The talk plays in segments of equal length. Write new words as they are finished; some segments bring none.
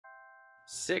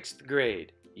6th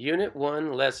grade, Unit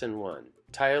 1, Lesson 1,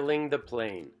 Tiling the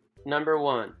Plane. Number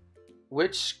 1.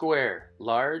 Which square,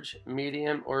 large,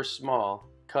 medium, or small,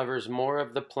 covers more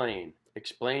of the plane?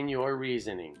 Explain your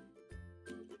reasoning.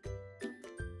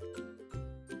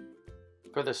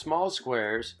 For the small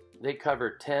squares, they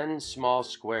cover 10 small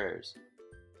squares.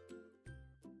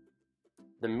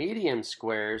 The medium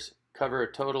squares cover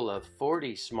a total of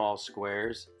 40 small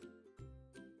squares,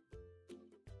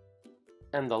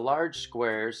 and the large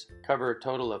squares cover a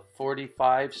total of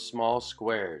 45 small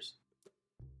squares.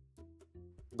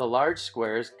 The large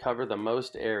squares cover the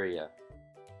most area.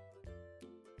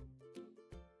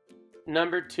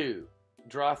 Number 2.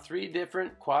 Draw 3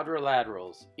 different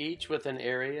quadrilaterals, each with an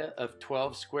area of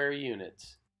 12 square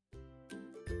units.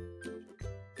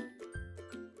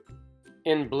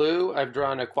 In blue, I've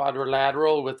drawn a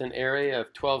quadrilateral with an area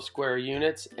of 12 square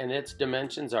units, and its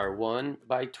dimensions are 1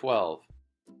 by 12.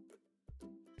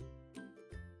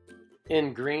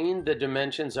 In green, the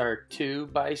dimensions are 2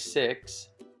 by 6.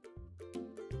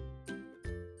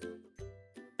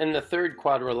 And the third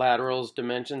quadrilateral's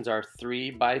dimensions are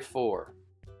 3 by 4.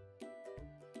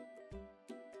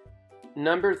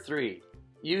 Number 3.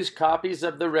 Use copies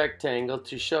of the rectangle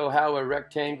to show how a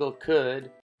rectangle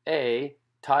could A.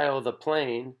 Tile the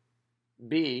plane,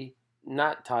 B.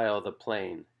 Not tile the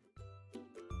plane.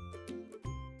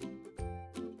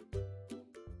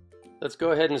 Let's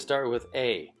go ahead and start with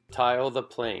A. Tile the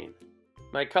plane.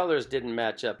 My colors didn't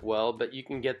match up well, but you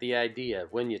can get the idea.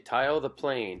 When you tile the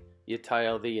plane, you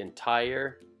tile the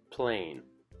entire plane.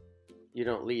 You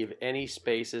don't leave any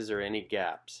spaces or any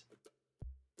gaps.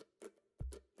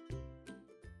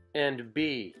 And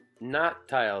B. Not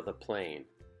tile the plane.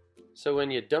 So when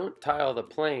you don't tile the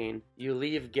plane, you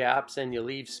leave gaps and you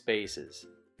leave spaces.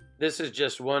 This is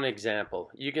just one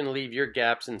example. You can leave your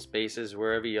gaps and spaces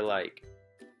wherever you like.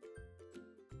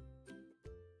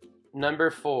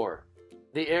 Number 4.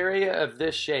 The area of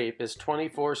this shape is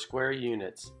 24 square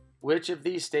units. Which of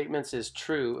these statements is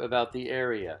true about the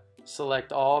area?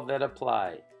 Select all that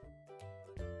apply.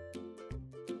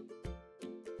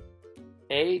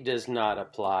 A does not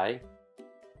apply.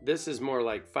 This is more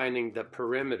like finding the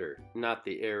perimeter, not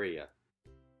the area.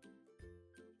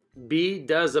 B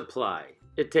does apply.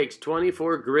 It takes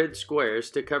 24 grid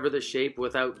squares to cover the shape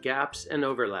without gaps and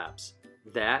overlaps.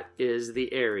 That is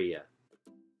the area.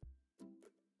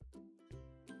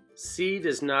 C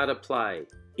does not apply.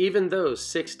 Even though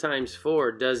 6 times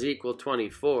 4 does equal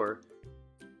 24,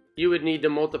 you would need to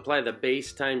multiply the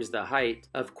base times the height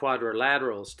of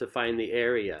quadrilaterals to find the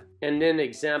area. And in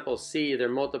example C, they're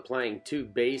multiplying 2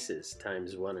 bases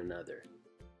times one another.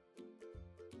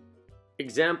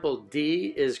 Example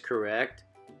D is correct.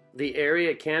 The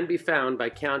area can be found by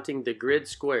counting the grid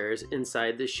squares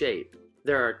inside the shape.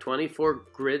 There are 24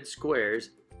 grid squares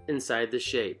inside the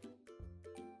shape.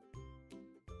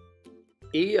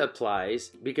 E applies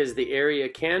because the area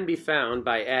can be found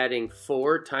by adding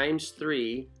 4 times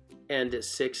 3 and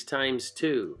 6 times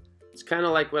 2. It's kind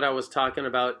of like what I was talking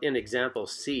about in example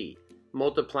C,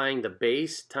 multiplying the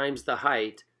base times the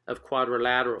height of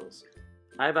quadrilaterals.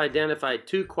 I've identified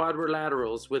 2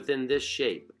 quadrilaterals within this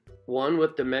shape, one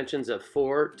with dimensions of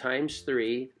 4 times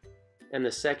 3 and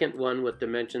the second one with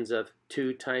dimensions of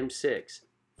 2 times 6.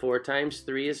 4 times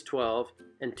 3 is 12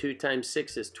 and 2 times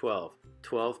 6 is 12.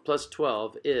 12 plus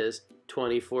 12 is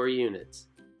 24 units.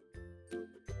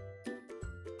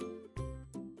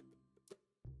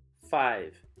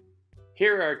 5.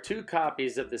 Here are 2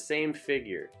 copies of the same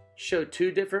figure. Show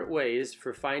 2 different ways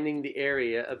for finding the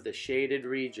area of the shaded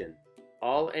region.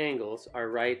 All angles are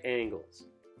right angles.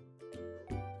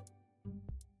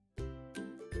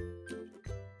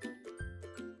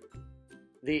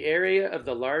 The area of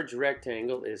the large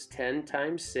rectangle is 10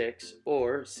 times 6,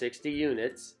 or 60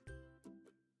 units.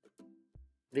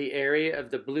 The area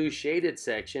of the blue shaded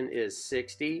section is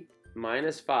 60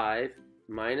 minus 5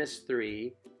 minus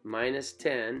 3 minus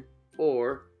 10,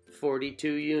 or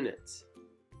 42 units.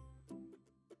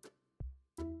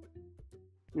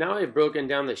 Now I've broken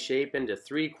down the shape into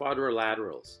 3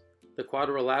 quadrilaterals. The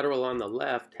quadrilateral on the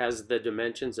left has the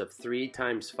dimensions of 3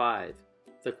 times 5.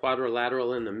 The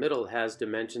quadrilateral in the middle has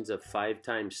dimensions of 5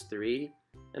 times 3,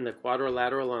 and the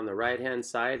quadrilateral on the right-hand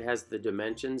side has the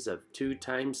dimensions of 2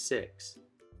 times 6.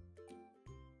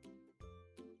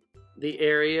 The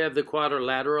area of the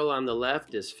quadrilateral on the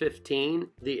left is 15,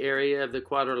 the area of the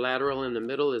quadrilateral in the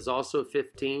middle is also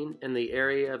 15, and the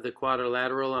area of the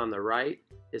quadrilateral on the right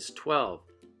is 12.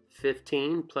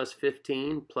 15 plus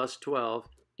 15 plus 12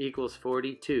 equals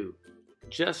 42.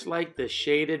 Just like the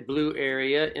shaded blue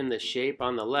area in the shape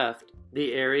on the left,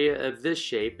 the area of this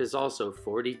shape is also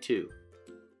 42.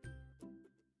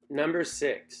 Number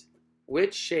 6.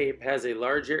 Which shape has a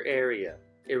larger area?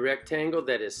 A rectangle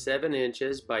that is 7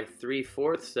 inches by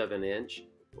 3/4 of an inch,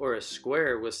 or a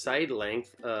square with side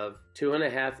length of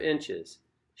 2.5 inches?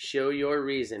 Show your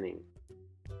reasoning.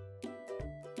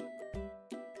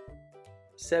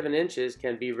 7 inches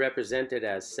can be represented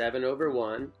as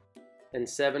 7/1, and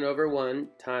 7/1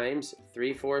 times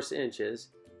 3/4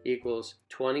 inches equals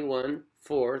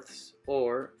 21/4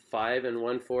 or 5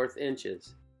 1/4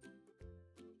 inches.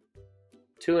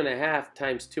 2.5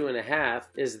 times 2.5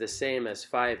 is the same as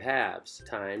 5/2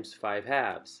 times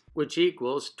 5/2, which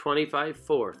equals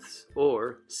 25/4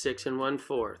 or 6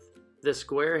 1/4. The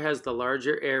square has the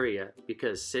larger area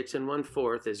because 6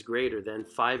 1/4 is greater than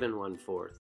 5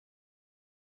 1/4.